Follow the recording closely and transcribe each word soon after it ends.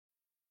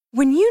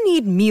When you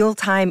need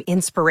mealtime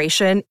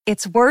inspiration,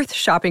 it's worth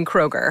shopping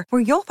Kroger,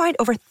 where you'll find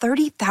over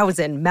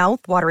 30,000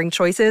 mouth-watering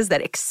choices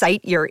that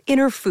excite your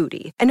inner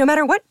foodie. And no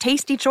matter what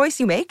tasty choice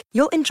you make,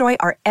 you'll enjoy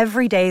our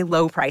everyday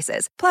low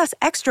prices, plus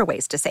extra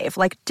ways to save,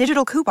 like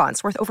digital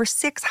coupons worth over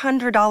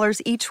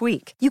 $600 each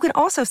week. You can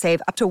also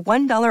save up to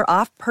 $1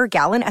 off per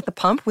gallon at the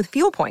pump with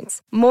fuel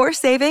points. More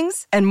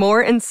savings and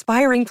more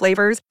inspiring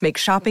flavors make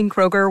shopping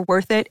Kroger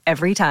worth it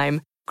every time.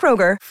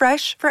 Kroger,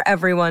 fresh for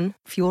everyone.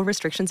 Fuel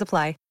restrictions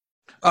apply.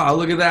 Oh,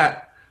 look at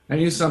that. I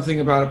knew something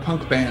about a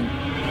punk band.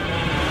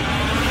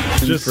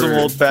 Just some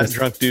old fat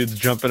drunk dudes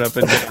jumping up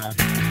and down.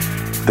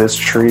 This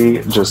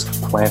tree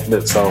just planted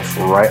itself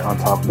right on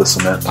top of the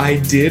cement. I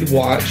did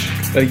watch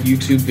a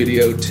YouTube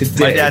video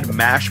today. My dad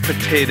mashed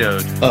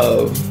potatoed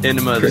of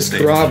Enema of the Chris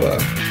State.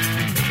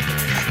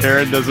 Carrabba.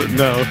 Aaron doesn't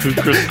know who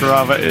Chris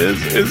Carrabba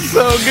is. It's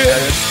so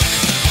good.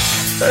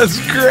 That's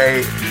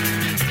great.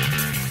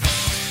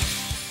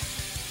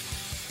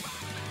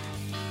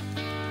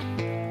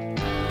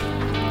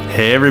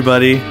 Hey,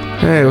 everybody.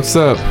 Hey, what's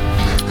up?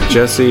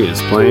 Jesse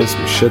is playing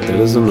some shit that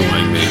is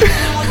annoying me.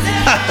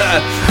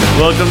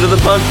 Welcome to the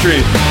Punk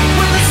Tree. It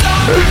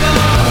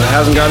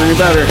hasn't gotten any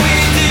better.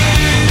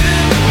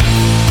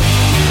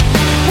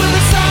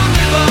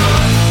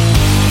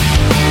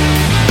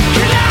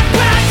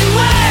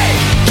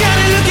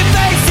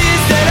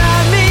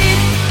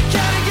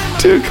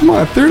 Dude, come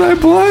on, Third Eye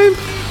Blind?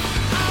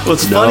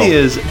 What's funny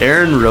is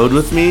Aaron rode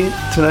with me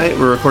tonight.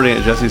 We're recording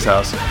at Jesse's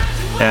house.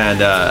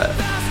 And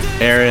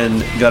Aaron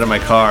got in my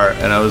car,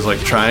 and I was like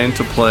trying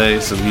to play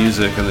some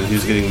music, and then he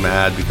was getting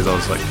mad because I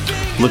was like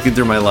looking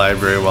through my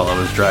library while I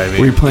was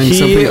driving. Were you playing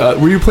something?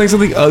 Were you playing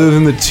something other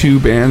than the two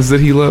bands that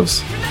he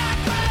loves?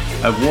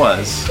 I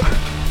was.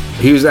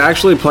 He was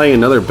actually playing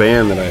another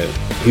band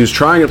he was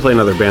trying to play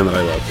another band that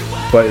I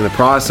love, but in the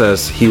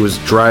process, he was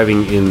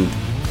driving in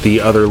the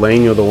other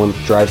lane. You know, the one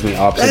that drives in the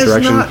opposite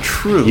direction. That's not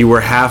true. You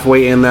were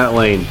halfway in that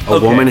lane. A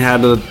woman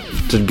had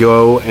to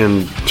go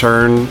and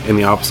turn in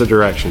the opposite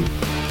direction.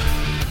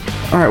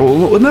 All right,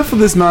 well, enough of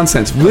this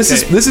nonsense. This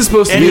is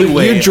supposed to be.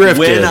 Anyway, you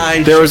drifted.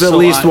 There was at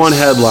least one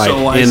headlight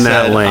in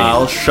that lane.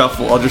 I'll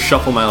just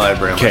shuffle my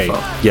library on my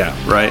phone. Yeah.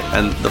 Right?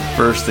 And the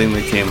first thing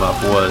that came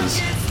up was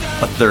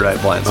a Third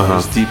Eye Blind song. It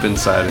was deep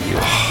inside of you.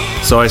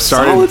 So I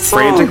started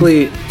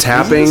frantically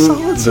tapping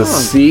the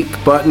seek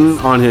button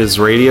on his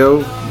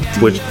radio,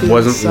 which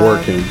wasn't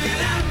working.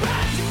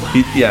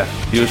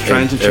 He was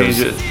trying to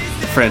change it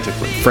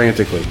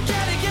frantically.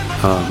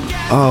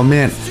 Oh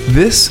man,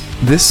 this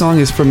song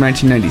is from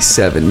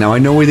 1997. Now I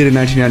know we did a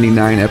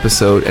 1999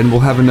 episode, and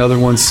we'll have another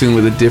one soon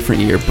with a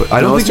different year. But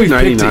I don't think we've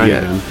picked it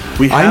yet.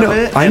 We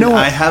have I know.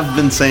 I have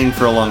been saying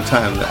for a long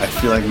time that I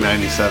feel like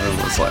 97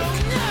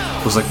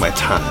 was like my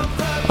time.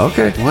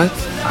 Okay. What?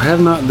 I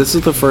have not. This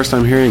is the first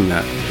time hearing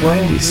that.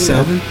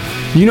 97.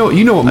 You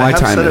know what my time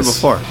is. I have said it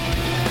before.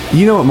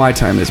 You know what my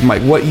time is,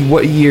 Mike.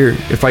 What year?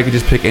 If I could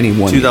just pick any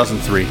one.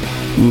 2003.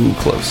 Ooh,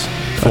 close.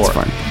 4. That's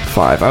fine.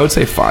 5. I would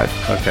say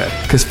 5. Okay.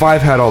 Because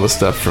 5 had all the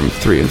stuff from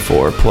 3 and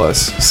 4,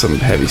 plus some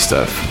heavy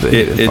stuff. It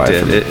did.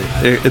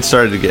 It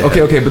started to get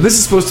okay. But this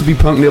is supposed to be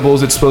Punk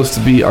Nibbles. It's supposed to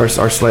be our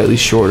slightly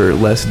shorter,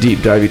 less deep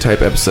divey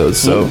type episodes.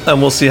 So.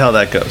 And we'll see how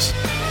that goes.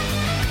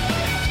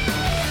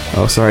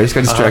 Oh, sorry. I just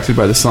got distracted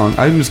by the song.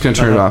 I'm just going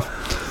to turn it off.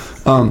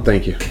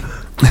 Thank you.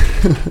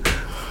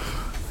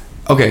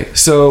 Okay,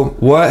 so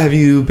what have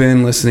you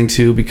been listening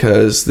to?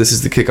 Because this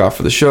is the kickoff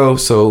for the show.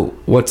 So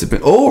what's it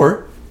been?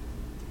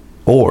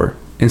 Or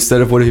instead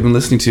of what have you been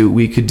listening to,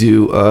 we could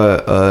do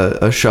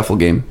a shuffle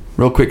game.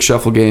 Real quick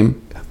shuffle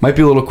game. Might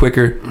be a little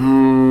quicker.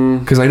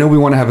 Because I know we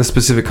want to have a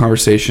specific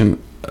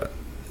conversation.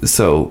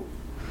 So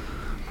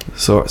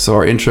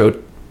our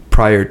intro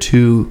prior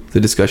to the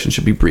discussion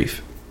should be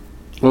brief.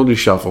 We'll do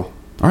shuffle.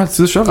 All right, let's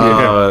do the shuffle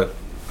game.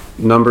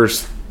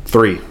 Numbers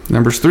 3.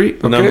 Numbers 3?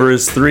 Okay. Number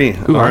is 3.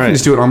 Ooh, I can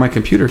just do it on my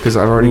computer because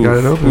I've already got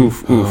it open.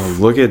 Oof.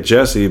 Look at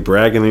Jesse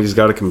bragging that he's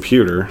got a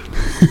computer.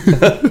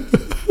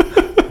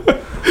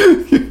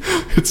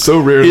 It's so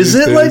rare. Is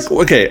it days.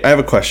 Like, okay, I have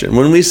a question.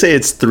 When we say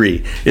it's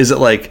 3, is it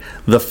like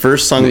the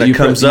first song that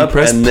comes up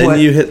and then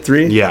you hit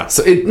 3? Yeah.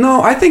 So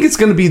I think it's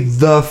going to be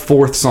the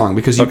 4th song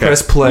because you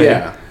press play.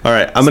 Yeah. All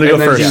right, I'm going to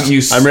go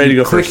first. I'm ready to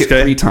go first. Click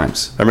it 3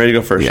 times. I'm ready to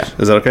go first. Yeah.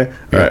 Is that okay?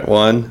 All right,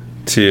 1,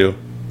 2,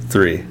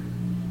 3.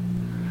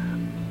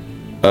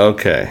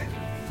 Okay.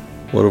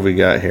 What have we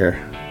got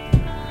here?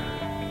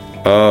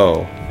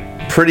 Oh,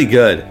 pretty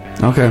good.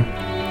 Okay.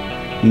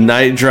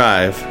 Night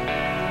Drive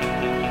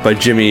by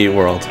Jimmy Eat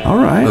World. All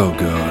right. Oh,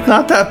 God.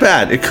 Not that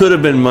bad. It could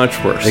have been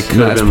much worse. It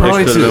could have been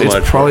much worse.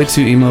 It's probably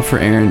too emo for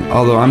Aaron,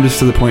 although I'm just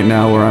to the point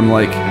now where I'm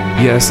like,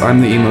 yes,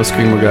 I'm the emo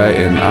screamer guy,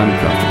 and I'm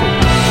comfortable.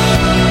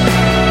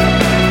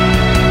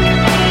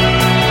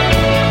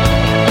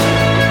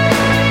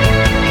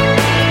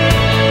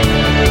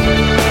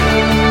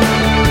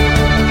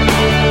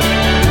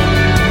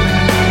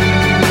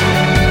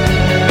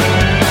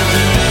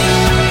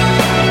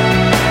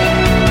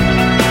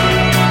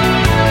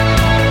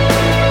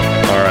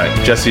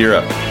 Jesse, you're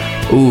up.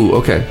 Ooh,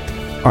 okay.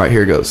 All right,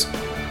 here it goes.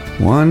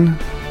 1,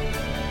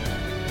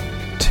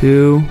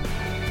 2,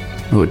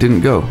 Oh, it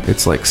didn't go.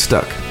 It's like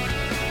stuck.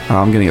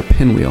 I'm getting a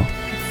pinwheel.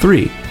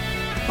 3.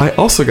 I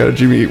also got a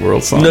Jimmy Eat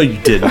World song. No, you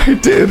didn't. I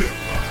did.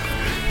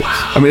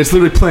 Wow. I mean, it's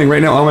literally playing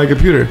right now on my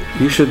computer.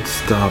 You should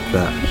stop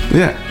that.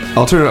 Yeah.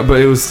 I'll turn it up, but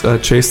it was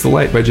Chase the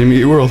Light by Jimmy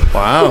Eat World.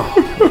 Wow.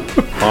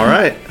 All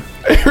right.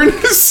 Aaron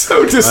is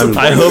so disappointed.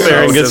 I hope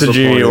Aaron so gets a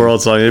Jimmy Eat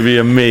World song. It'd be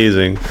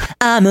amazing.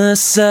 I'm a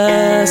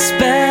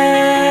suspect.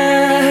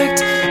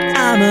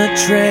 I'm a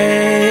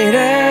traitor.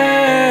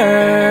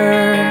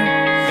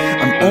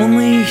 I'm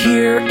only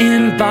here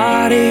in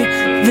body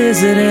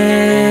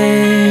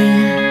visiting.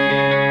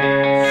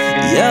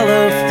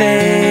 Yellow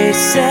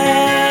faces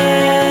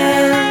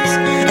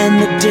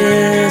and the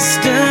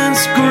distance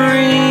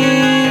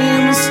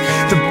screams.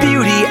 The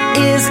beauty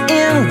is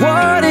in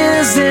what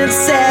isn't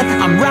said.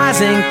 I'm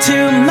rising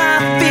to my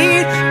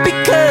feet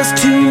because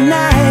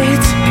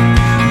tonight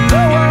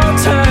the world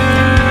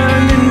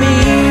turned in me.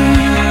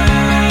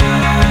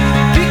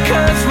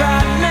 Because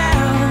right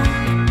now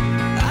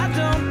I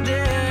don't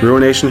dare.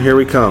 Ruination, Here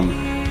We Come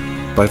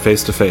by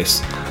Face to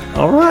Face.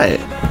 All right.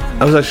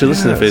 I was actually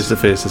listening to Face to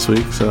Face this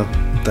week, so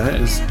That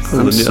is. I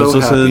I'm was so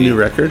listening to the happy new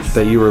record.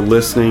 that you were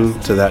listening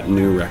to that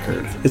new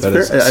record. It's That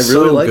very- is I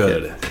really so like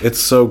good. it. It's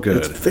so good.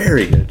 It's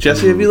very good.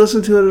 Jesse, have you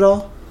listened to it at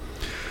all?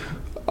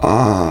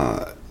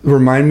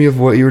 Remind me of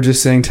what you were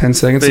just saying 10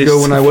 seconds Face-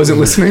 ago when I wasn't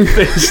listening.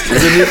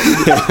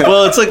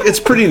 Well, it's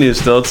pretty new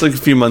still. It's like a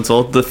few months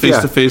old. The Face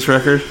to Face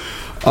record.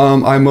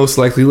 I most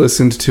likely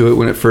listened to it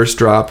when it first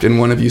dropped, and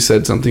one of you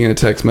said something in a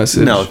text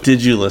message. No,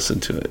 did you listen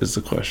to it? Is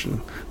the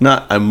question.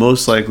 Not. I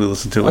most likely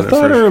listened to it. I When it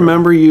thought I first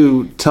remember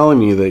you telling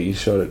me that you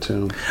showed it to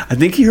him. I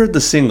think he heard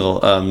the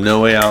single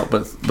 "No Way Out,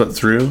 but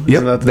Through." Yep,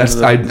 Isn't that the that's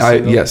name of the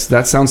single? yes,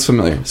 that sounds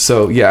familiar.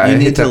 So yeah, You I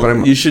need hit that, to. but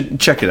I'm You should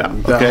check it out.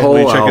 That Okay, whole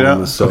will you check it album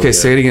out? is so okay. good.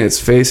 Say it again. It's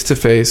Face to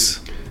Face.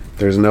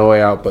 There's no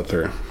way out but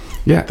through.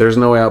 Yeah, There's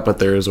no way out but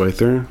there is way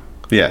through.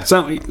 Yeah.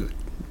 So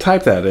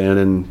type that in,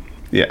 and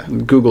Yeah.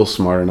 Google's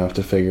smart enough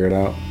to figure it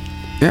out.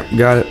 yep,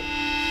 got it.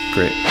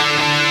 Great.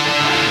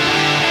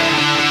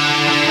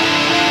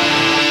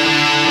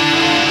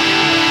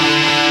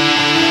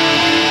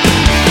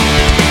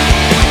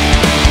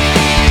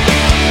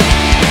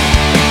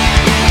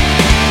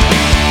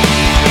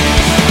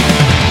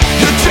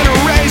 Your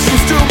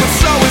generation's due, but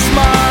so is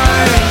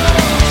mine.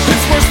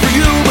 It's worse for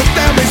you, but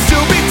there may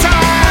still be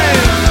time.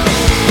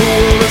 The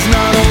world is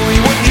not only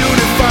what you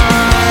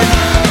define.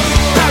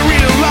 I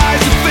realize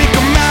you think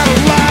I'm out of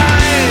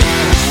line.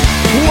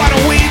 Why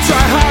don't we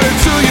try harder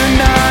to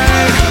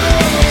unite?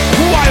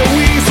 Why are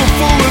we so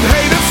full of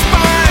hate and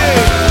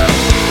spite?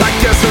 I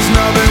guess there's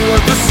nothing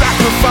worth the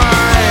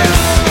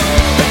sacrifice.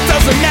 It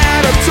doesn't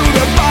add up to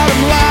the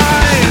bottom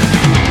line.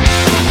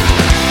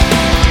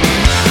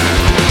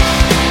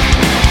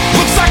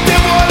 Looks like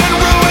they're more than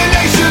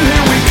ruination.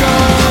 Here we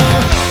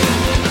come.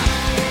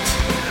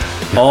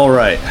 All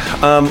right.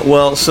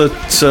 Well,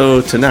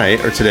 so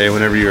tonight or today,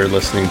 whenever you're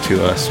listening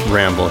to us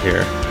ramble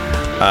here,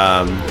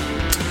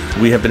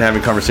 we have been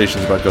having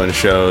conversations about going to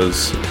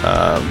shows.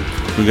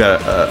 We've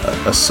got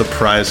a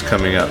surprise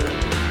coming up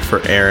for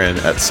Aaron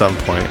at some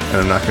point, and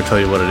I'm not going to tell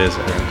you what it is,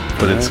 Aaron,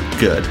 but it's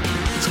good.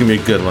 It's going to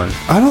be a good one.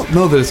 I don't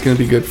know that it's going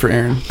to be good for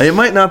Aaron. It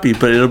might not be,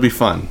 but it'll be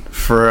fun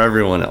for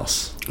everyone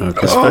else,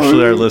 Okay.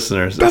 especially our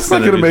listeners. That's It's not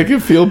going to be- make him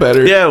feel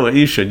better. Yeah, well,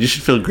 you should. You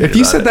should feel great. If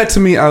you about said it. that to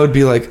me, I would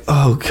be like,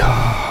 "Oh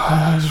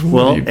gosh."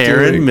 What are Well, you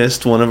Aaron doing?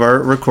 missed one of our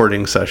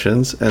recording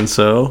sessions, and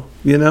so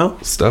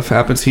Stuff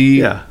happens.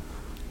 yeah.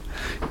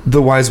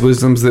 The wise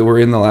wisdoms that were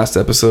in the last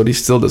episode, he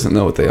still doesn't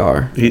know what they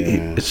are.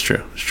 It's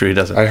true. It's true. He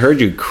doesn't. I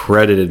heard you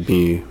credited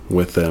me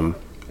with them,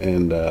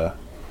 and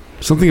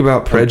Something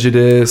about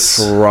prejudice.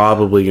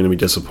 probably going to be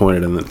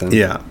disappointed in it then.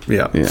 yeah.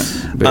 Yeah,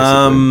 basically.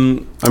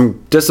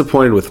 I'm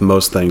disappointed with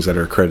most things that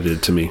are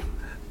credited to me.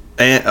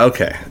 And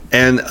okay.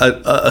 And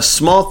a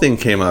small thing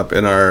came up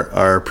in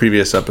our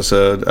previous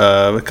episode,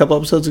 a couple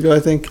episodes ago, I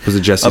think. Was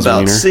it Jesse's about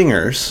wiener?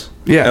 singers?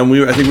 Yeah. And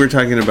I think we were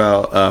talking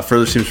about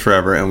Further Seems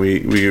Forever, and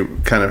we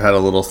kind of had a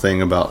little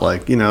thing about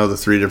like the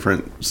 3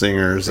 different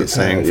singers that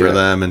sang for yeah.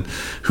 them and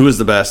who was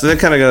the best. And it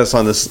kind of got us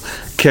on this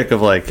kick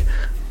of like,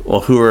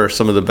 well, who are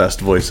some of the best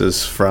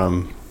voices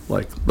from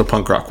like the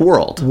punk rock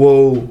world?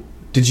 Whoa!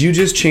 Did you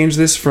just change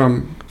this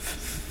from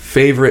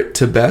favorite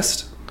to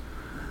best?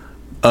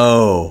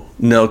 Oh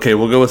no, okay,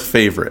 we'll go with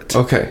favorite.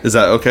 Okay. Is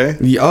that okay?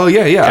 Oh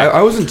yeah.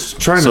 I wasn't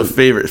trying So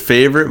to.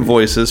 favorite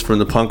voices from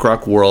the punk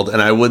rock world,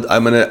 and I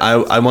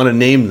want to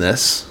name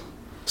this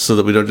so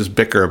that we don't just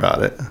bicker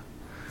about it.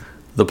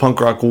 The punk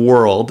rock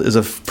world is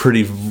a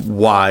pretty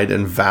wide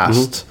and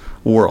vast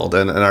world,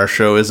 and our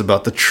show is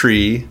about the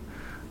tree,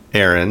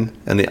 Aaron,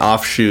 and the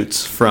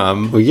offshoots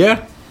from Well,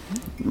 yeah,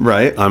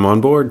 right. I'm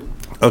on board.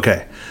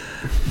 Okay,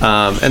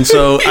 and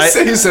so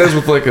He says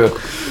with like a.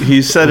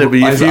 he said it, but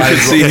if you could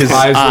see his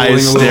eyes rolling eyes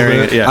a little staring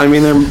bit. at yeah. I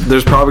mean,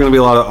 there's probably going to be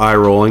a lot of eye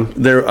rolling.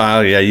 There,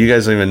 yeah, you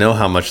guys don't even know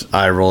how much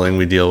eye rolling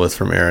we deal with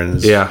from Aaron.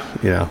 Yeah.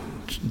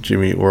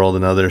 Jimmy Eat World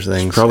and other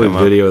things. Probably come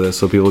up. video this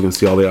so people can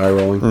see all the eye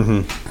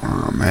rolling.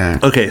 Oh man.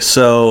 Okay,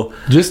 so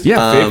Just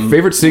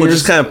favorite singers. We'll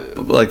just kind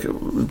of like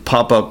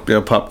pop up,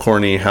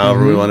 popcorny,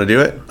 however we want to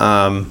do it.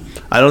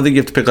 I don't think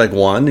you have to pick like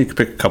one. You could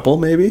pick a couple,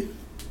 maybe.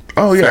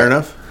 Oh yeah, Fair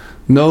enough.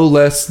 No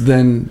less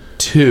than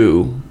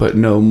 2, but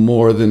no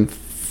more than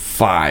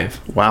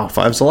 5. Wow,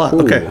 5's a lot.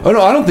 Okay. Oh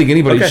no, I don't think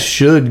anybody Okay.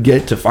 should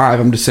get to 5.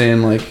 I'm just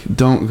saying, like,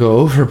 don't go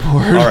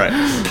overboard. All right.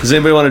 Does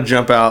anybody want to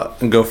jump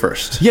out and go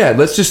first? Yeah,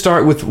 let's just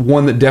start with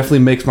one that definitely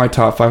makes my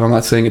top 5. I'm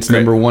not saying it's Great.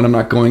 number 1. I'm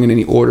not going in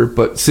any order,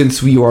 but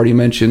since we already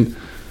mentioned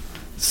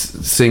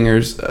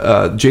singers,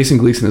 Jason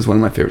Gleason is one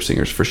of my favorite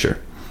singers for sure.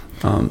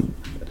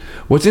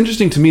 What's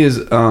interesting to me is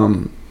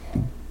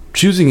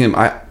choosing him.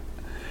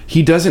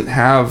 He doesn't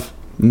have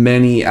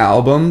many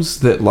albums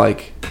that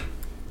like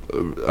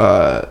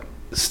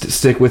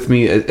stick with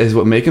me as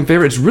what make him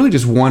favorite. It's really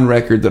just one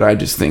record that I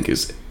just think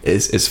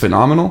is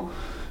phenomenal,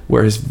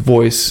 where his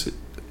voice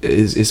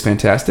is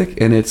fantastic,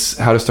 and it's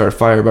 "How to Start a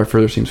Fire" by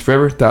Further Seems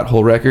Forever. That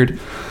whole record,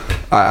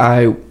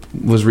 I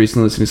was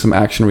recently listening to some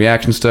action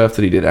reaction stuff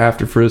that he did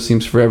after Further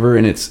Seems Forever,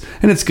 and it's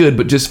good,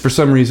 but just for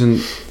some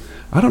reason,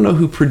 I don't know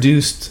who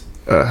produced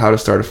 "How to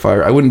Start a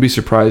Fire." I wouldn't be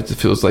surprised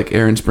if it was like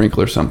Aaron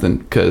Sprinkle or something,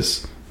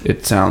 because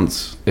it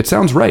sounds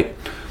right.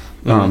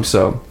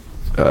 So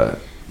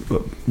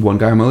one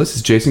guy on my list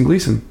is Jason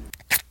Gleason.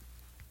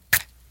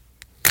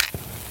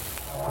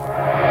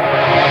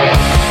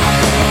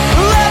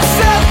 Let's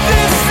set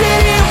this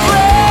city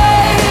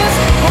ablaze.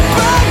 We'll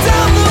burn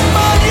down the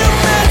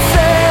monuments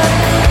and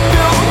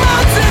build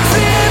mountains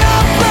in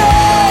our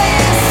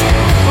place.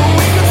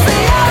 We can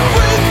see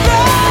everything.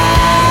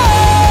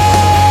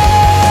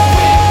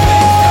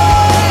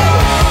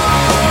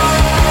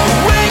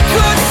 We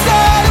could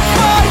start a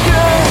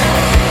fire.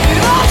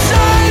 It all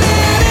shine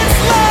in its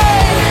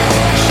light.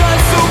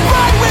 Shine so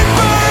bright with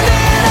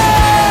burning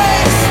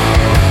eyes.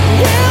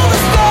 Heal the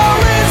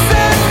stories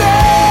that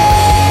day.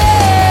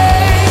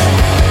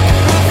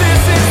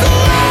 This is the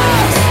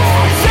last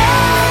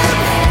time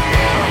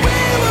we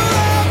will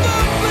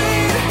ever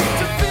bleed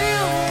to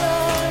feel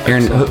love.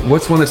 Aaron,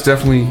 what's one that's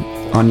definitely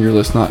on your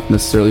list? Not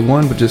necessarily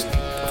one, but just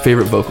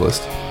favorite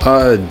vocalist.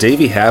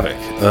 Davey Havoc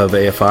of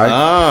AFI.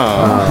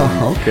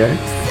 Okay.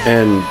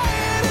 And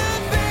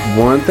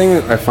one thing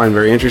that I find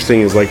very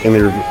interesting is like in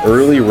their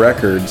early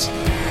records,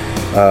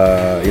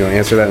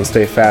 Answer That and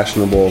Stay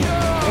Fashionable.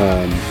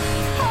 I'm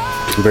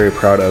very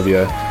proud of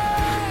you.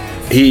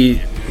 He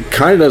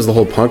kind of does the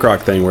whole punk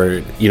rock thing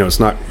where, it's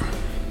not,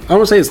 I don't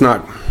want to say it's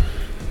not,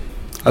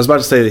 I was about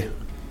to say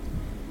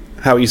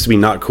how it used to be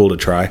not cool to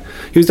try.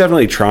 He was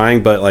definitely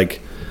trying, but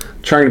like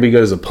trying to be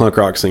good as a punk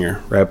rock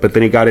singer, right? But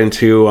then he got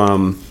into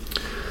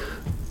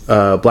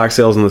Black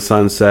Sails in the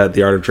Sunset,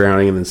 The Art of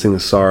Drowning, and then Sing the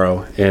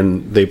Sorrow,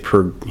 and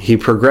he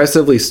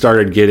progressively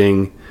started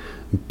getting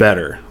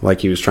better, like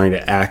he was trying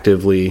to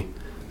actively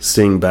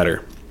sing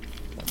better.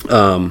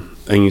 And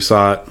you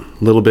saw it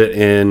a little bit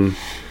in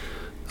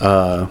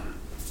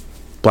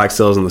Black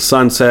Sails in the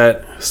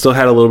Sunset. Still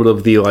had a little bit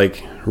of the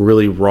like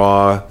really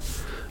raw,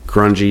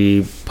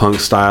 grungy punk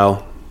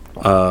style.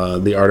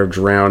 The Art of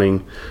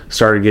Drowning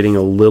started getting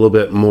a little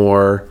bit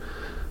more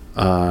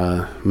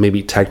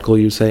maybe technical,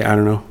 you'd say, I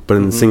don't know, but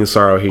in Sing the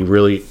Sorrow he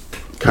really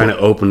kind of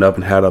opened up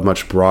and had a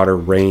much broader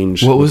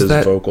range. What with was his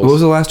that? vocals. What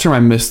was the last term? I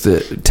missed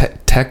it.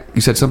 Tech?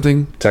 You said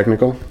something?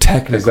 Technical?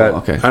 Technical. Is that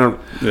Okay. I don't.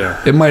 Yeah.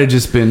 It might have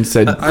just been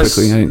said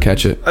quickly. I didn't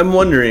catch it. I'm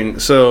wondering,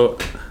 so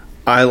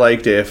I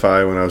liked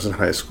AFI when I was in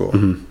high school.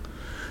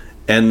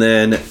 And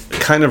then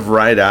kind of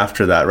right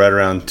after that, right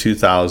around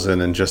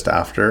 2000 and just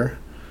after,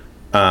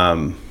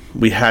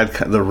 we had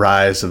the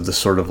rise of the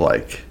sort of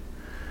like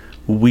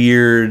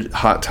weird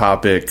Hot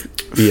Topic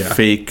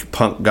fake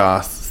punk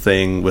goth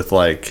thing with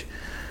like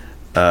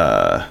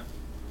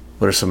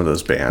what are some of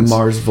those bands?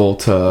 Mars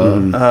Volta.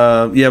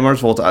 Mars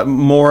Volta.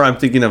 More I'm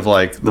thinking of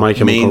like the My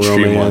Chemical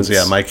mainstream Romance. ones.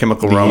 Yeah, My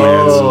Chemical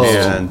Romance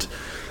and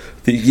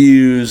The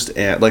Used,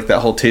 and like that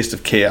whole Taste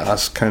of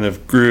Chaos kind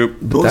of group.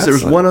 There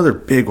was one other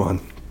big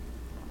one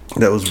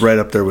that was right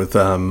up there with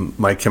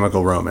My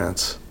Chemical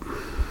Romance.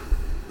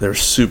 They're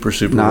super,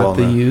 super Not well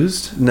The known.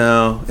 Used?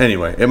 No.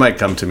 Anyway, it might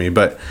come to me,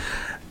 but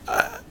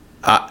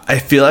I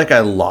feel like I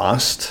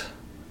lost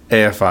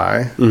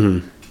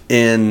AFI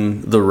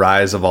in the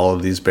rise of all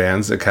of these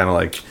bands that kind of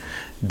like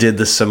did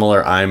the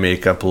similar eye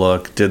makeup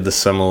look, did the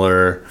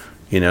similar,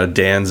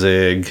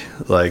 Danzig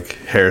like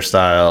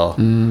hairstyle.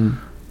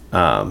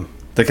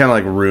 They kind of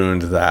like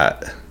ruined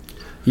that.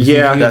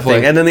 Yeah, That thing,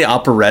 like- and then the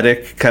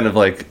operatic kind of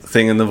like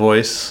thing in the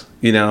voice,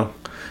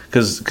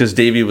 because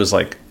Davey was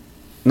like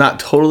not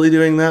totally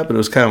doing that, but it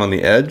was kind of on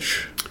the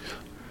edge.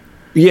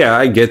 Yeah,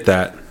 I get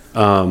that.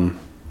 And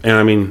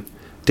I mean,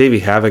 Davey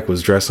Havoc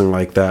was dressing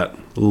like that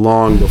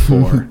long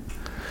before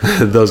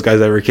those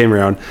guys ever came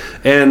around.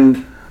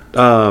 And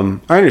I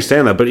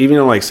understand that, but even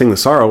in like Sing the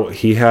Sorrow,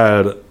 he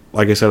had,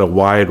 like I said, a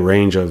wide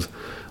range of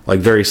like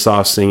very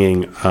soft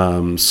singing,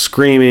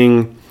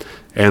 screaming,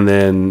 and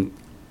then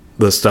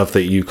the stuff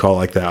that you call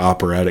like that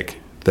operatic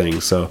thing.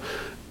 So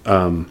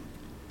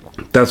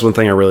that's one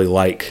thing I really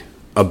like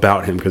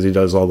about him, because he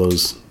does all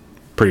those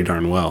pretty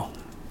darn well.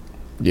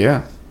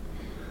 Yeah.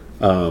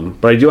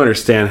 But I do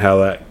understand how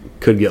that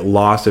could get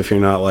lost if you're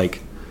not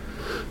like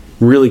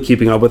really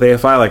keeping up with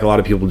AFI. Like a lot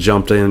of people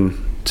jumped in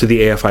to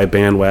the AFI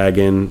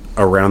bandwagon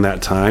around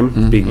that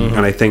time,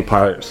 and I think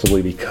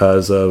possibly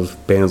because of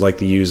bands like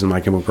The Used and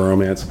My Chemical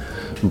Romance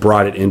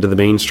brought it into the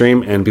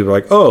mainstream, and people are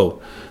like, oh,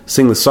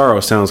 Sing the Sorrow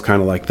sounds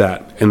kind of like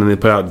that, and then they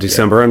put out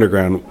December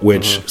Underground,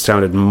 which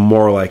sounded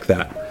more like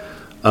that,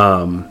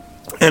 and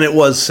it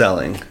was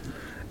selling,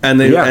 and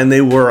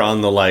they were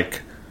on the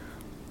like,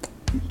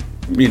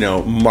 you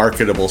know,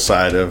 marketable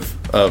side of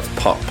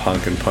pop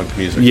punk and punk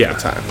music at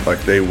the time.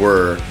 Like they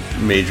were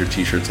major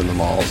T-shirts in the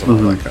malls and all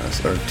that kind of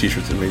stuff, or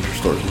T-shirts in major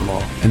stores in the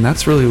mall. And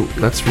that's really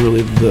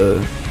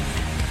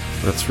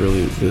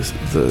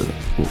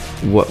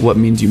what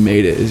means you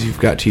made it is you've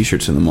got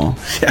T-shirts in the mall.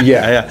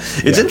 Yeah.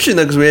 It's interesting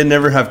though, because we had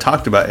never have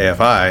talked about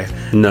AFI,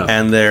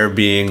 and there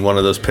being one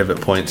of those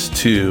pivot points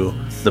to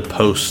the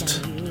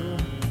post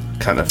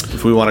kind of,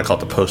 if we want to call it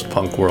the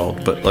post-punk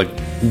world, but like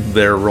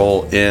their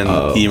role in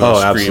emo,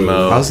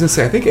 screamo. I was gonna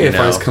say, I think AFI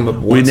has come up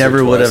once. We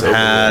never would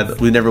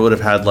have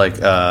had like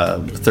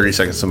 30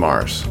 Seconds to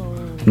Mars.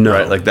 No.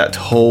 Right? Like that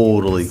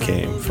totally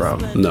came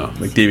from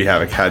like Davey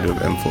Havok had to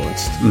have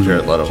influenced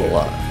Jared Leto a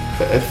lot.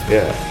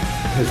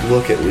 His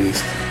look at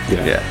least.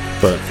 Yeah.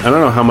 But I don't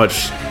know how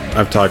much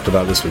I've talked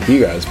about this with you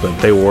guys, but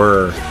they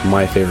were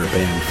my favorite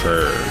band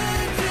for,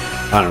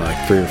 I don't know,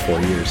 like 3 or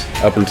 4 years,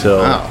 up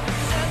until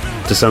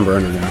December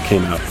Underground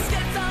came out.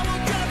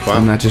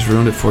 And that just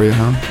ruined it for you,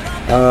 huh?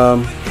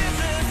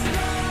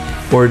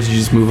 Or did you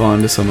just move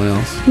on to someone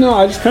else? No,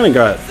 I just kind of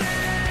got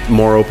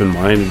more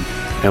open-minded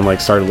and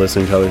like started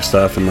listening to other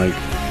stuff, and like,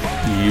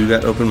 you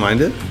got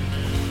open-minded?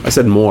 I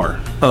said more.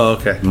 Oh,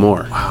 okay.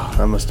 More. Wow,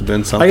 that must have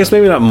been something. I guess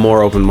maybe not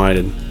more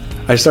open-minded.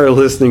 I started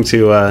listening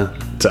to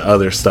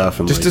other stuff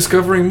and just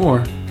discovering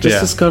more.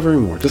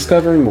 Discovering more.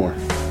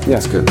 Yeah,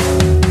 that's good.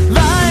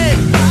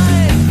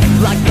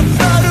 Like the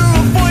flutter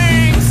of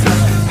wings,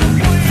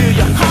 feel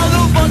your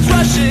hollow bones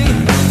rushing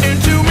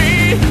into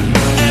me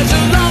as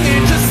you're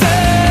longing to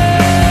say.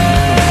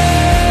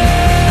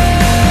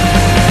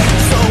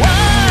 So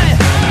I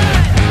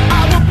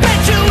will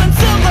paint you in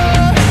silver,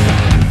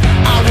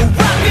 I will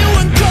wrap you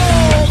in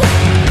gold,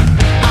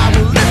 I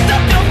will lift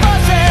up your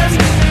voices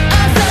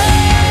and say,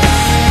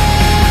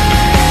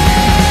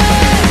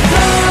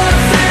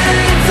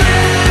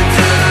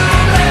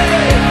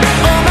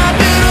 oh my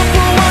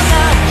beautiful one,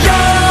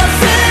 you're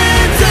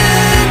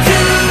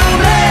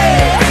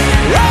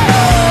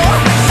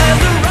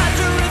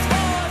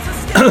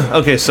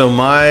Okay, so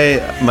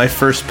my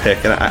first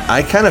pick, and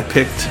I kind of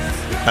picked,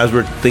 as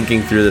we're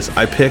thinking through this,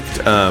 I picked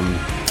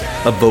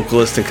a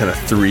vocalist in kind of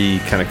 3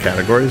 kind of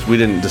categories. We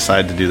didn't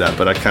decide to do that,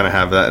 but I kind of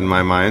have that in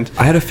my mind.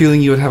 I had a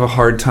feeling you would have a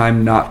hard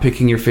time not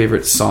picking your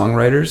favorite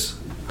songwriters.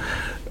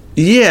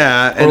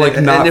 Yeah, or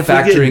like not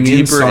factoring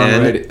in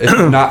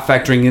songwriting, not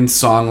factoring in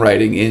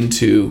songwriting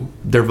into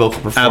their vocal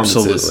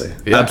performances.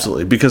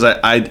 Absolutely, because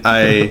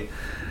I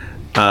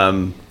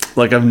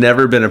like I've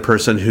never been a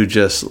person who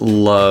just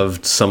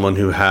loved someone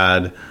who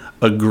had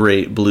a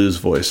great blues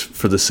voice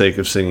for the sake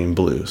of singing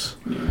blues,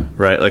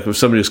 right? Like if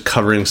somebody was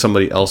covering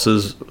somebody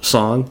else's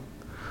song,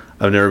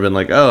 I've never been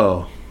like,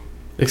 oh.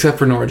 Except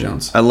for Norah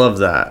Jones. I love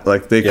that.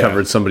 Like they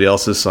covered somebody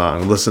else's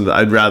song.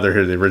 I'd rather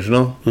hear the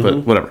original, but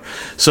whatever.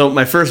 So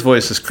my first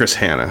voice is Chris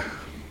Hanna.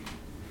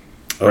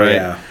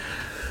 Right?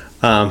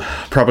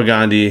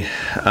 Propagandhi.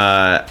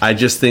 I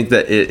just think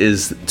that it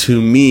is,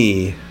 to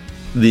me,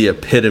 the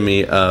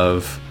epitome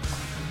of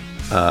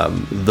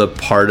the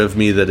part of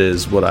me that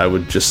is what I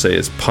would just say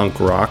is punk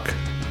rock.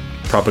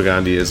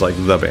 Propagandhi is like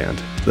the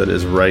band that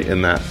is right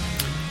in that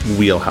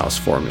wheelhouse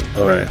for me.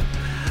 Right?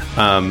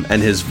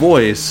 And his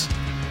voice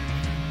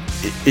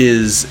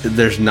is,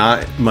 there's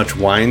not much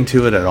whine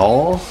to it at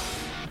all.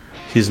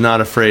 He's not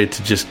afraid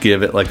to just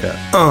give it like a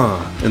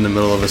in the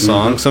middle of a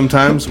song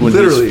sometimes when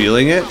he's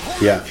feeling it.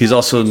 Yeah. He's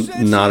also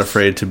not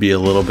afraid to be a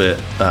little bit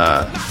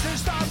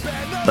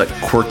like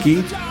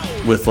quirky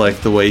with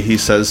like the way he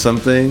says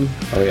something.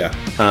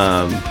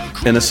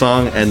 In a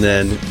song. And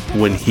then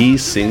when he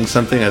sings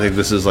something, I think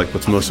this is like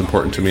what's most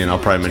important to me, and I'll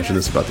probably mention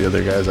this about the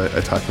other guys I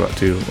talk about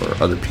too, or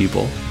other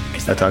people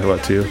I talk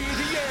about too.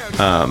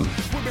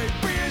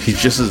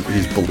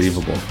 He's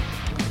believable.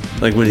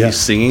 Like when he's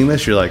singing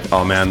this, you're like,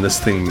 oh man, this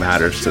thing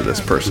matters to this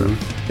person.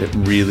 It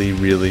really,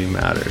 really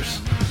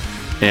matters.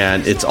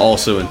 And it's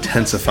also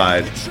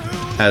intensified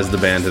as the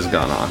band has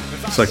gone on.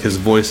 It's like his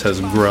voice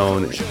has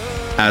grown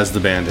as the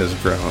band has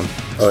grown.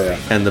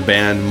 And the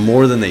band,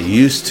 more than they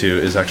used to,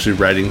 is actually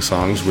writing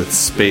songs with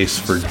space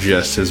for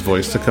just his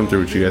voice to come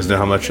through, which you guys know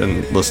how much,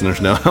 and listeners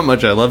know how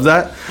much I love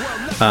that.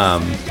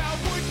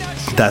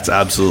 That's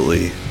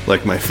absolutely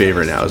like my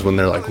favorite now, is when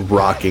they're like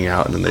rocking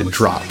out and then they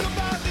drop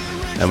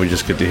and we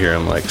just get to hear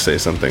him like say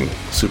something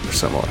super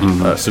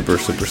similar, super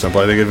simple.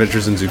 I think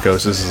Adventures in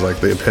Zookosis is like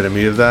the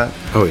epitome of that.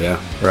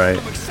 Right?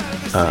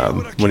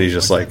 When he's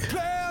just like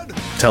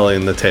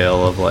telling the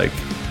tale of like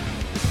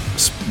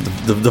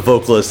the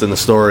vocalist in the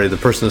story, the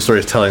person in the story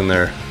is telling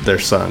their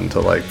son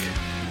to like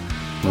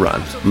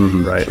run,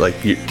 right?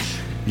 Like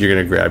you're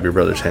gonna grab your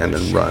brother's hand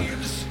and run,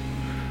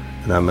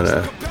 and I'm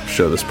gonna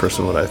show this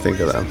person what I think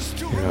of them.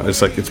 You know,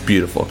 it's like it's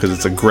beautiful because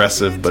it's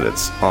aggressive, but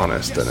it's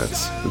honest and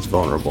it's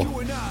vulnerable.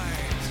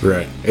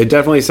 Right. It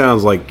definitely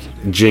sounds like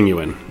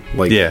genuine.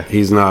 Like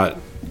he's not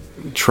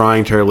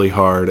trying terribly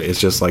hard. It's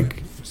just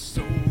like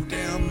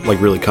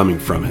really coming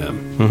from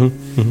him.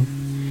 Mm-hmm.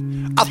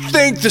 Mm-hmm. I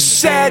think the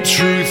sad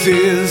truth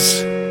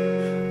is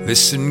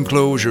this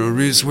enclosure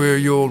is where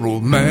your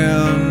old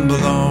man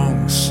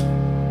belongs.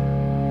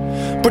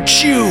 But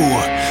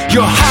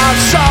your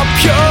hearts are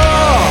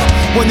pure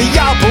when the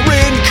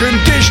operant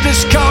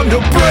conditioners come to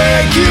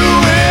break you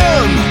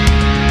in.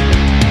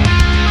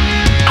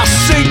 I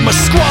sink my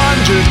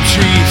squandered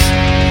teeth.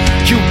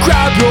 You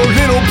grab your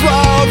little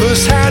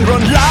brother's hand,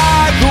 run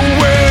like the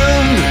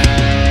wind.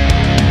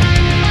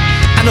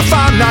 And if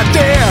I'm not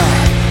there,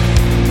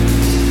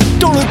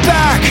 don't look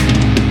back,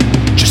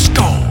 just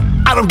go.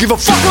 I don't give a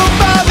fuck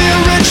about the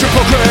enrichment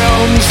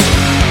programs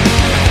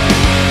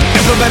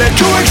implemented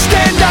to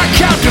extend our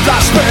captive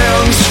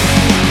lifespans.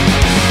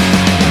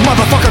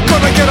 Motherfucker,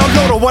 gonna get a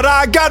load of what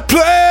I got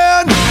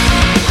planned.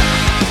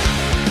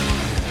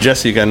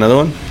 Jesse, you got another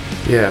one?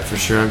 Yeah, for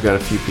sure. I've got a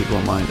few people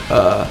in mind.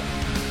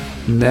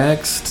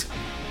 Next,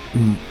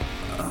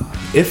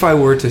 if I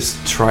were to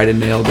try to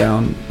nail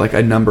down like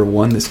a number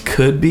one, this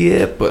could be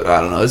it, but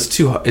I don't know. It's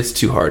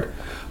too hard.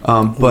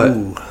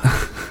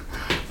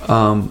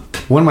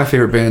 One of my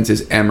favorite bands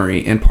is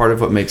Emery, and part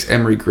of what makes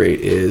Emery great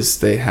is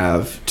they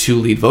have 2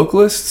 lead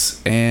vocalists,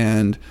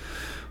 and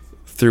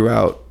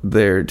throughout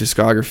their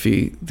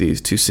discography, these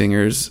 2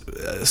 singers,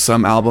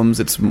 some albums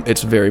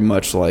it's very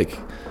much like,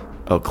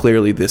 oh,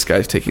 clearly this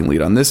guy's taking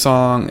lead on this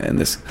song, and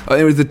this.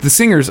 The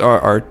singers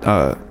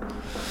are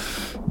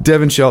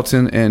Devin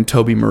Shelton and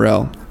Toby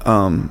Morell,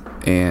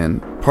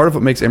 and part of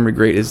what makes Emery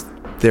great is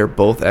they're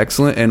both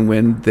excellent, and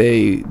when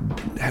they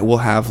will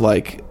have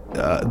like.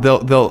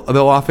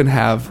 They'll often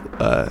have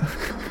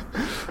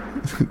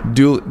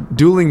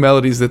dueling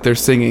melodies that they're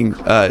singing,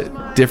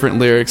 different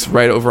lyrics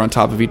right over on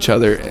top of each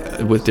other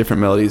with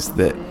different melodies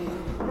that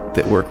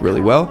work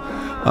really well.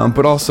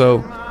 But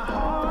also,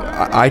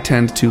 I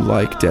tend to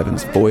like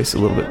Devin's voice a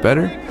little bit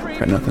better.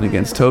 Got nothing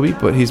against Toby,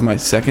 but he's my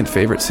second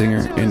favorite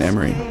singer in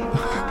Emery.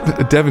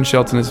 Devin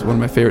Shelton is one of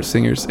my favorite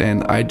singers,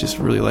 and I just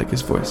really like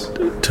his voice.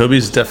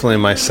 Toby's definitely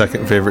my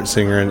second favorite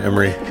singer in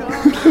Emery.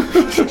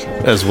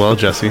 As well,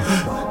 Jesse.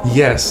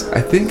 Yes,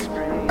 I think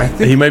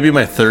he might be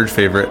my third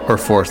favorite or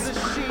fourth.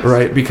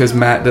 Right, because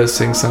Matt does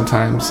sing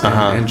sometimes,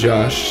 and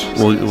Josh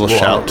will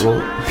shout.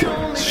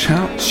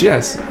 Shout,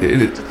 yes.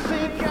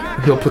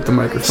 He'll put the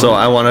microphone. So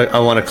I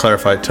want to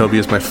clarify. Toby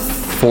is my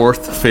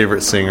fourth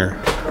favorite singer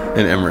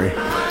in Emery.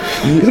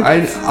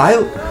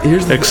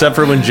 Here's the except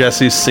for when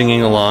Jesse's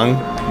singing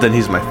along, then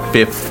he's my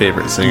fifth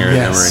favorite singer in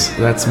Emery.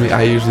 That's me.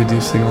 I usually do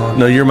sing along.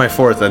 No, you're my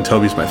fourth, and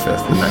Toby's my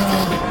fifth in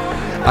that case.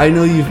 I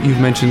know you've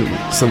mentioned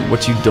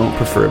what you don't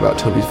prefer about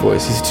Toby's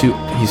voice. He's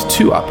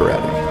too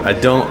operatic. I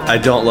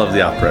don't love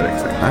the operatic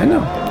thing. I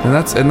know,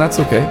 and that's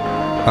okay.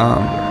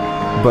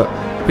 But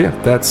yeah,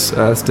 that's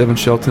Devin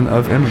Shelton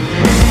of Emery.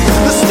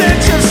 The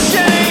stench of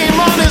shame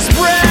on his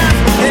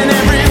breath, and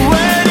every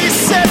word he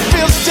said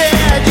feels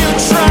dead. You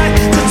try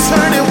to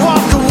turn and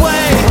walk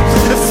away,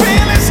 and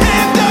feel his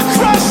hand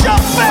across your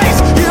face.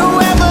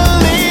 You ever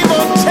leave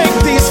or take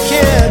these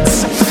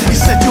kids? He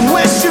said you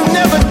wish you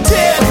never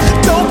did.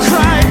 Don't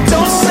cry,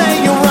 don't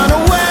say you run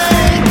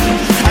away.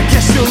 I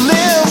guess you'll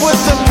live with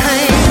the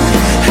pain.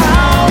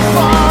 How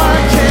far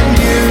can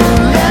you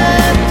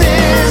let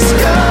this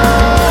go?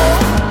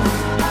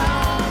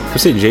 I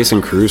say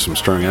Jason Cruz from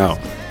Strung Out.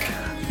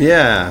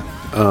 Yeah.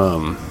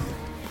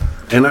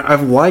 And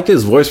I've liked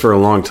his voice for a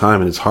long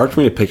time, and it's hard for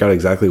me to pick out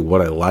exactly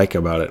what I like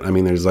about it. I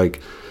mean, there's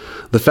like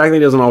the fact that he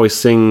doesn't always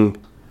sing,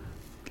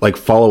 like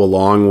follow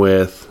along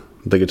with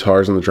the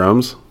guitars and the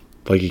drums.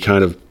 Like he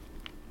kind of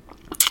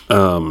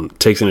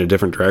takes it in a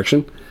different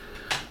direction.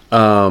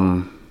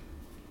 Yeah,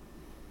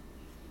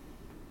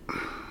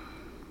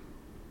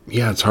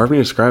 it's hard for me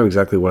to describe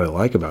exactly what I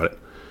like about it.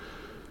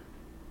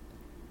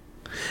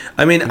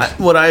 I mean,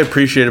 what I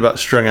appreciate about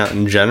Strung Out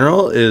in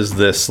general is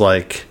this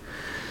like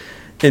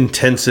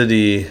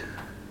intensity,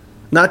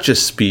 not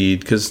just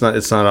speed, because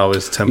it's not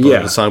always tempo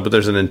of the song, but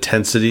there's an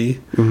intensity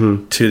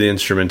to the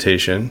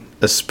instrumentation,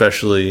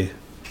 especially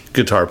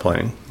guitar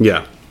playing.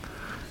 Yeah.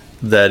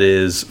 That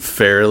is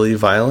fairly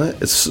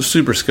violent. It's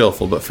super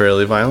skillful, but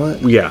fairly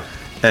violent. Yeah.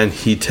 And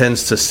he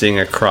tends to sing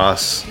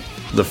across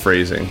the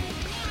phrasing.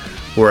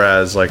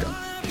 Whereas, like,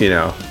 you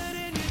know,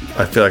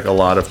 I feel like a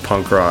lot of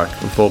punk rock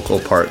vocal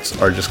parts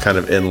are just kind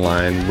of in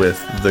line with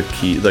the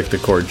key, like the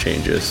chord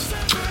changes.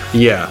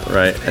 Yeah.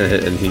 Right?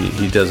 And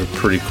he does a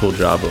pretty cool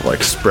job of,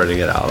 like, spreading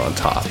it out on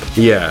top.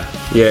 Yeah.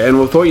 Yeah. And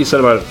with what you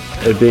said about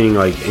it being,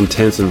 like,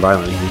 intense and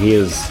violent, he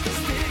is,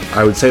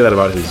 I would say that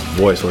about his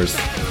voice, where it's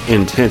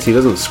intense. He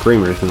doesn't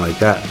scream or anything like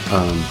that,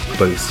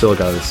 but it's still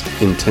got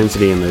this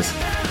intensity and this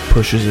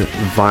pushes it,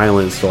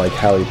 violence to like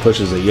how he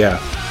pushes it. Yeah.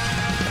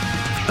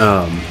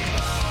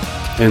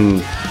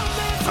 And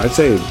I'd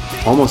say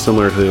almost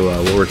similar to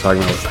what we're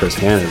talking about with Chris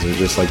Hanna, is there's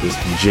just like this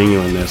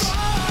genuineness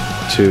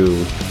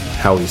to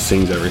how he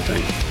sings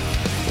everything,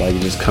 Like,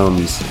 it just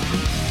comes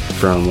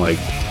from, like,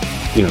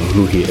 you know,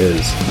 who he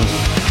is.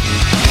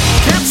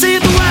 Can't see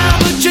the world,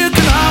 but you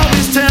can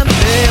always tell the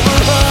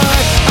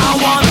neighborhood. I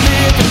wanna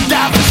live and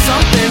die for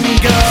something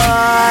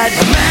good.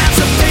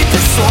 Emancipate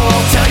the soul,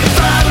 tell your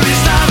brother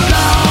he's not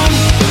alone.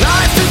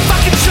 Life is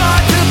fucking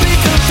short to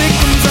become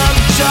victims of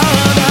each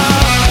other.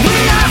 We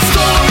are the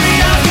story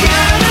of the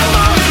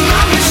animal and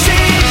the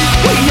machine.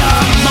 We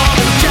are more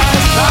than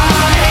just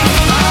life.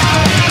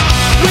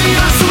 We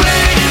are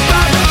surrounded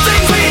by the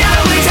things we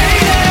always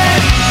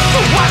hated.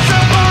 What's the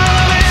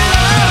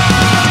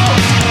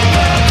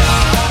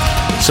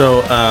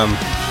So,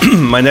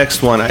 my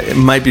next one, it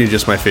might be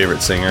just my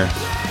favorite singer.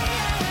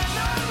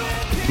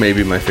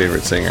 Maybe my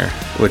favorite singer,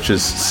 which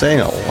is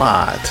saying a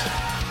lot.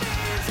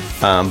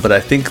 But I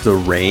think the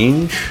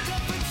range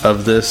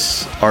of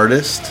this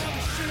artist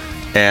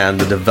and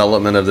the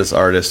development of this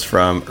artist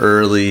from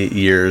early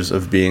years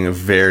of being a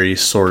very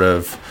sort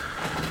of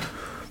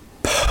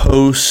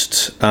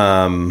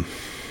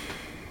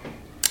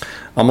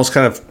almost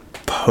kind of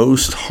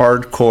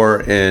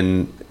post-hardcore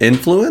in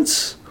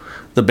influence.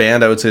 The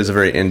band, I would say, is a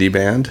very indie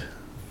band,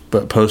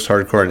 but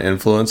post-hardcore in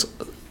influence.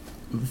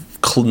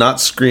 Not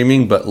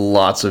screaming, but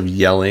lots of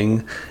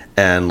yelling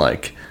and,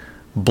 like,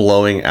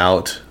 blowing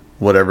out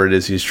whatever it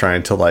is he's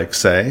trying to, like,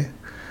 say.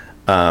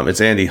 It's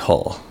Andy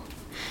Hull.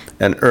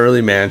 And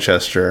early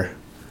Manchester,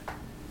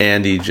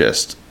 Andy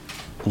just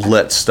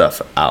let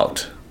stuff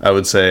out. I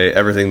would say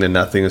Everything to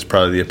Nothing is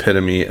probably the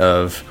epitome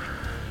of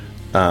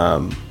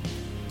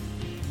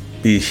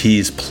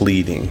he's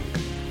pleading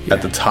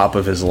at the top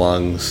of his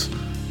lungs,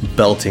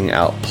 belting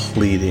out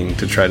pleading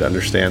to try to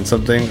understand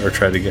something or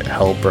try to get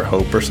help or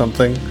hope or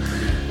something.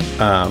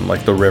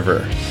 Like The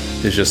River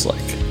is just like,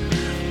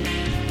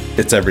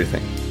 it's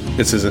everything.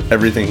 It's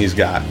everything he's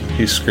got.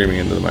 He's screaming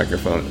into the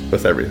microphone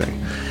with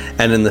everything.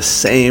 And in the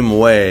same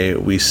way,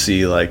 we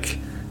see, like,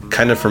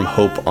 kind of from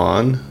Hope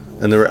on,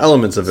 and there were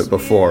elements of it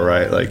before,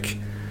 right? Like,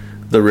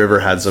 The River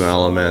had some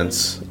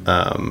elements.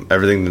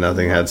 Everything to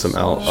Nothing had some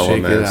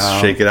elements.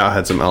 Shake It Out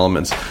had some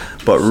elements.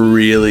 But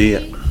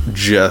really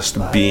just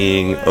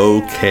being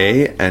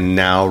okay and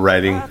now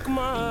writing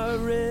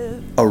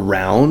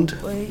around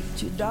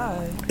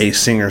a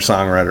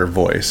singer-songwriter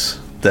voice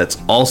that's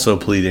also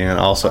pleading and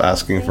also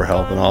asking for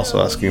help and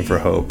also asking for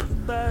hope,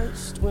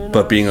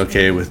 but being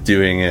okay with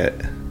doing it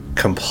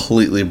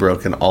completely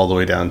broken all the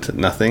way down to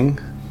nothing.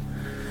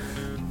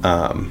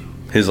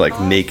 His, like,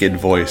 naked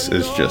voice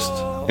is just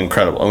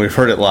incredible, and we've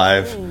heard it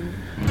live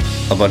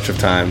a bunch of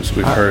times.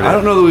 We've heard I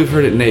don't know that we've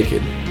heard it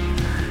naked.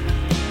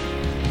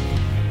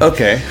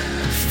 Okay,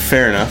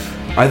 fair enough.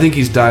 I think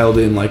he's dialed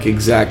in, like,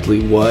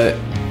 exactly what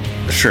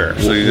Sure.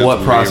 So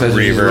what process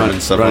he's running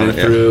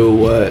through.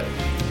 What?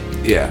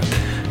 Yeah.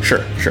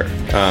 Sure.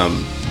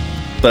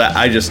 But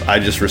I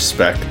just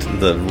respect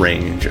the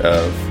range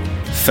of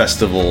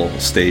festival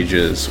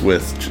stages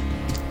with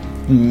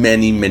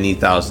many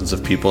thousands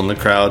of people in the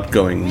crowd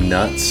going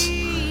nuts,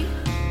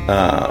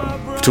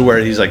 to where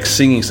he's, like,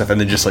 singing stuff and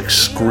then just, like,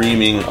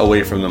 screaming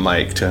away from the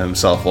mic to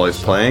himself while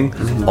he's playing,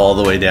 all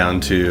the way down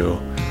to,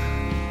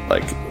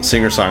 like,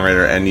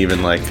 singer-songwriter and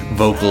even, like,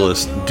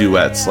 vocalist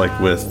duets, like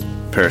with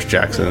Paris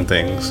Jackson and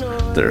things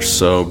that are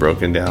so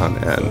broken down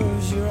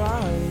and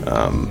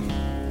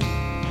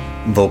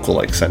vocal,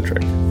 like,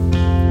 centric.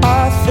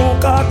 I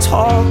think I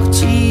talk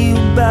to you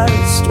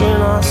best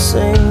when I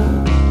sing.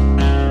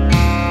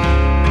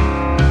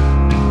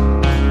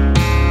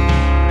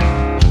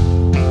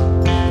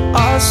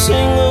 I sing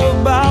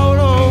about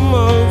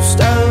almost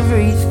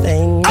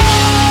everything.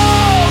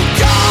 Oh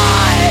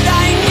God,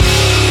 I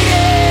need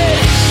it.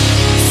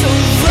 So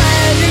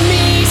let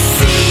me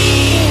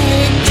sing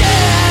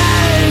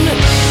again.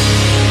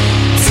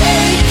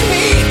 Take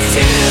me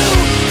to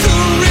the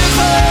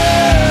river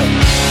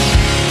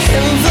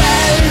and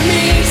let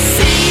me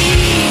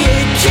see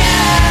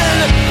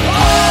again.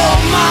 Oh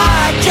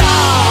my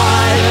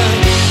God,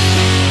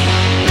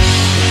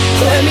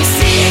 let me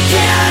see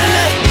again.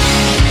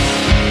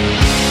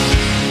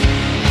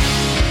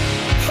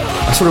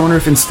 I sort of wonder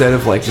if instead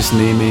of, like, just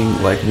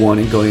naming, like, one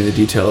and going into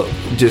detail,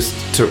 just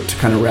to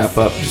kind of wrap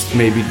up, just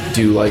maybe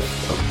do, like,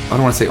 I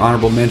don't want to say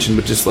honorable mention,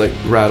 but just, like,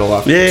 rattle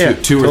off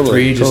two or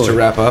three just to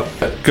wrap up.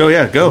 Go.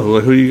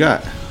 Who do you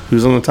got?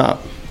 Who's on the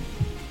top?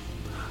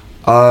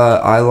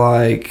 I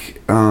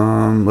like,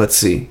 let's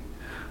see.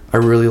 I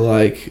really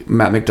like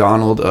Matt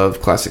McDonald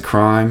of Classic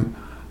Crime.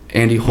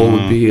 Andy Hull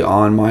would be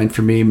on mine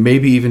for me.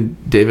 Maybe even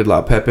David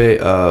LaPepe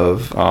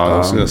of I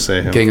was gonna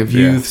say him. Gang of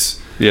Youths.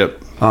 Yep.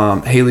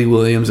 Haley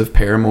Williams of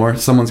Paramore.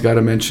 Someone's got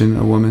to mention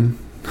a woman.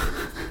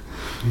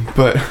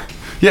 But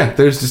yeah,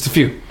 there's just a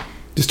few,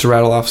 just to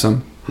rattle off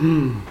some.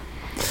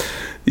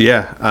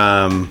 Yeah.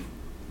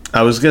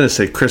 I was gonna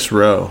say Chris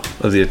Rowe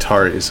of the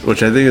Ataris,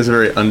 which I think is a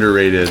very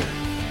underrated,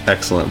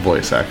 excellent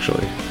voice,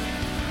 actually.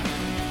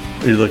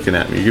 You're looking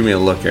at me. Give me a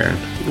look, Aaron.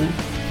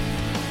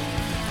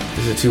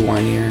 Is it too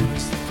whiny, Aaron?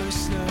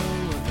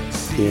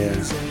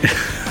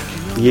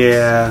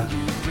 Yeah.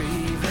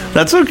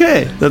 That's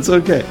okay.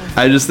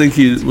 I just think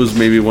he was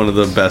maybe one of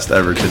the best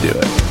ever to do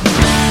it.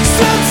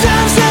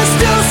 Sometimes I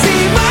still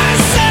see my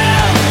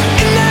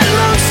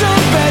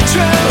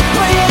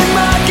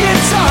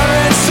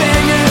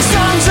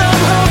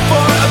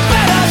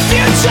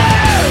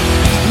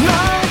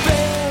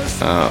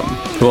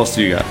Who else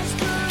do you got?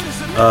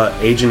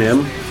 Agent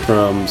M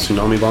from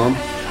Tsunami Bomb.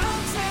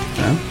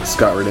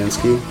 Scott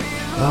Radinsky.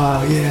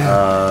 Oh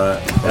yeah.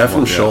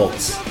 Ephraim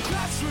Schultz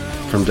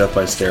from Death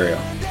by Stereo.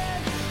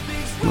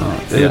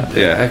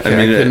 Yeah. I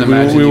couldn't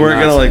imagine we you weren't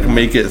not gonna like saying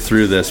make it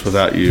through this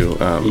without you.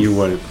 You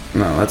wouldn't.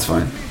 No, that's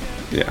fine.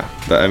 Yeah.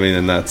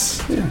 And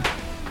that's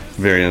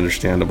very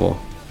understandable.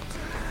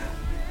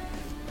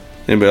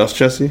 Anybody else,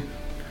 Jesse?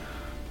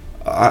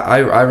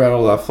 I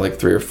rattled off like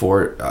 3 or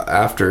 4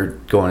 after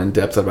going in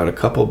depth about a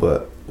couple,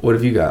 but what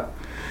have you got?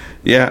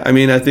 Yeah, I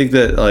mean, I think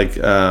that like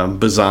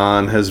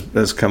Bazan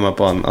has come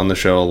up on the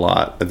show a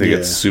lot. I think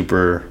it's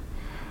super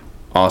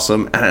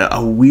awesome. And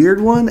a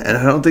weird one, and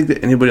I don't think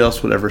that anybody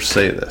else would ever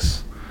say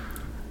this,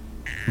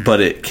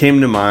 but it came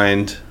to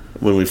mind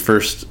when we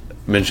first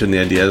mentioned the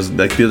ideas.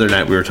 Like the other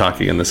night we were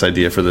talking, and this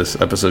idea for this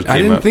episode came up.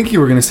 I didn't think you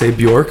were going to say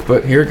Bjork,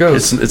 but here it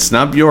goes. It's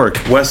not Bjork.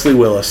 Wesley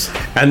Willis.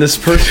 And this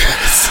person...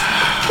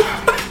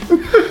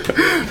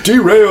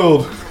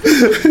 Derailed.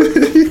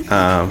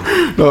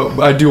 No,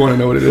 I do want to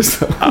know what it is,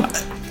 though.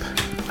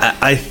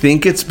 I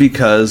think it's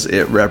because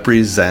it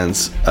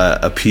represents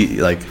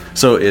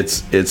so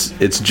it's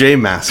Jay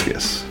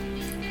Mascis,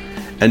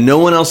 and no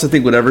one else I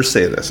think would ever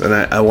say this, and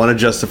I want to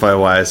justify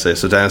why I say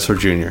so. Dinosaur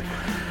Jr.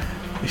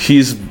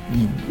 He's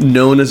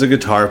known as a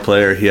guitar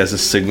player. He has a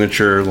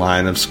signature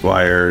line of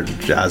Squier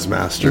jazz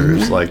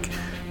masters. Like,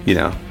 you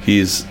know,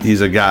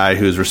 he's a guy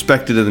who is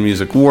respected in the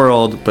music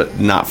world, but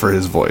not for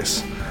his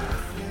voice.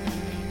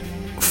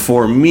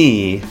 For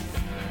me,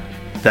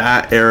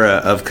 that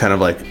era of kind of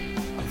like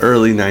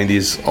early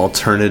 90s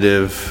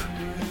alternative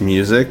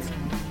music,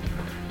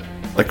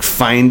 like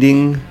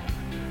finding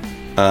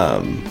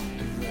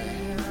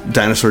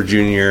Dinosaur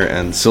Jr.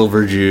 and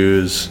Silver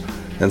Jews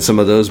and some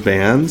of those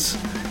bands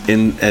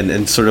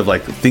and sort of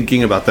like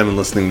thinking about them and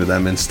listening to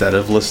them instead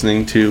of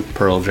listening to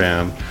Pearl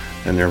Jam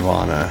and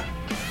Nirvana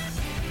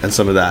and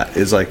some of that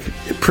is like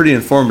pretty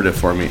informative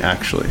for me,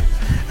 actually.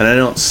 And I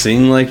don't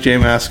sing like Jay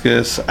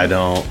Mascis. I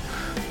don't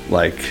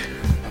I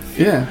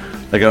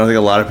don't think a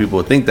lot of people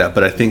would think that,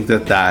 but I think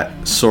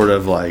that sort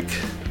of like,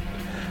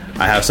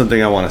 I have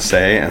something I want to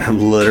say, and I'm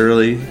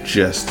literally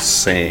just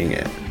saying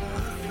it.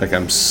 Like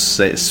I'm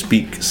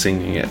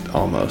singing it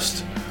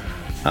almost.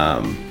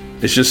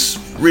 It's just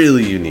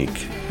really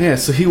unique. Yeah,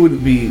 so he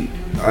wouldn't be,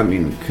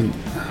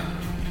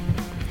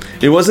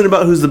 it wasn't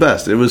about who's the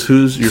best. It was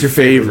who's your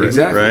favorite,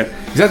 exactly. Right?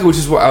 Exactly, which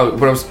is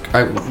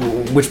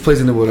which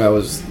plays into what I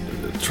was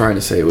trying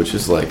to say, which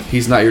is like,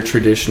 he's not your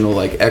traditional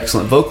like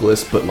excellent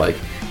vocalist, but like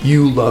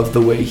you love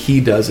the way he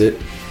does it.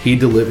 He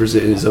delivers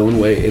it in his own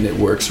way, and it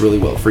works really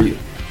well for you.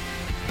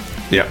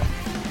 Yeah.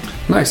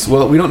 Nice.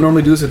 Well, we don't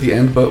normally do this at the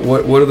end, but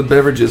what are the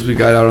beverages we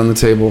got out on the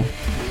table?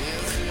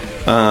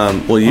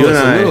 Well, you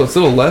and it's a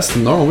little less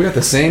than normal. We got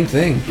the same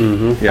thing.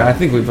 Mm-hmm. Yeah, I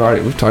think we've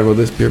talked about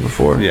this beer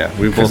before. Yeah,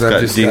 we've both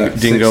got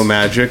Dingo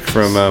Magic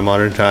from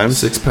Modern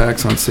Times.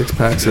 6-packs on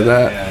 6-packs of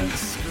that.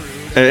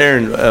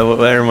 And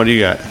Aaron, what do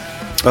you got?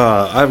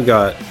 I've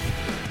got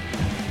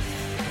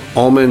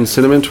almond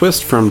cinnamon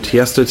twist from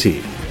Tiesta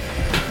Tea.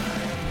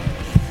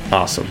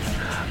 Awesome.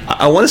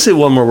 I want to say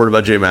one more word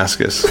about Jay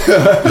Mascis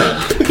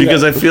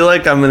because I feel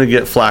like I'm going to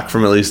get flack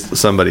from at least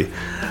somebody.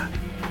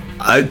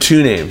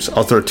 2 names.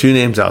 I'll throw 2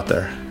 names out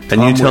there,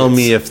 and you tell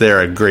me if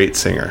they're a great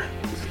singer.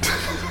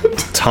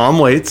 Tom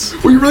Waits.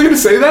 Were you really going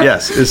to say that?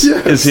 Yes.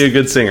 Is he a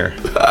good singer?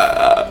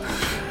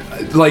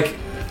 Like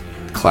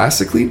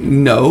classically,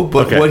 no,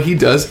 but what he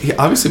does, he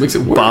obviously makes it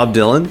work. Bob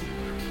Dylan.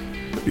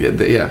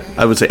 Yeah.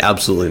 I would say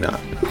absolutely not.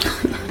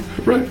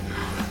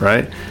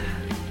 Right.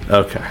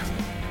 Okay.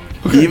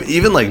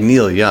 Even like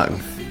Neil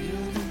Young.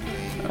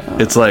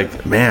 It's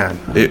like, man,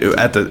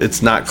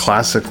 it's not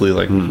classically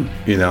like,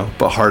 you know,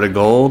 but Heart of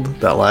Gold,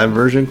 that live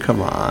version,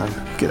 come on,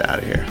 get out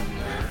of here.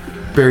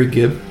 Barry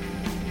Gibb.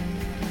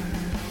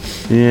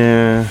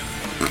 Yeah.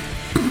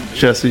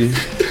 Jesse.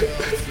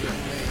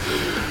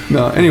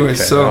 No, anyway, okay,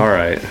 so all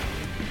right.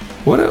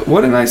 What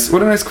a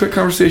nice quick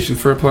conversation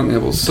for Punk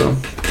Nibbles. So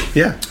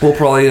yeah, we'll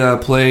probably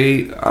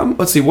play.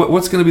 Let's see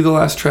what's going to be the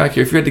last track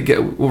here. If you had to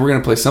get, well, we're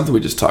going to play something we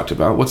just talked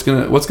about. What's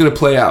gonna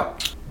play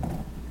out?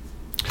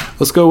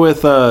 Let's go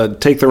with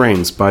 "Take the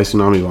Reins" by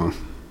Tsunami Bomb.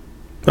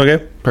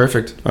 Okay,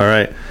 perfect. All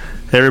right,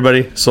 hey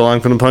everybody, so long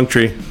from the Punk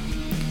Tree.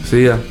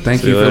 See ya.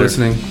 Thank you for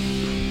listening.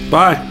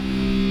 Bye.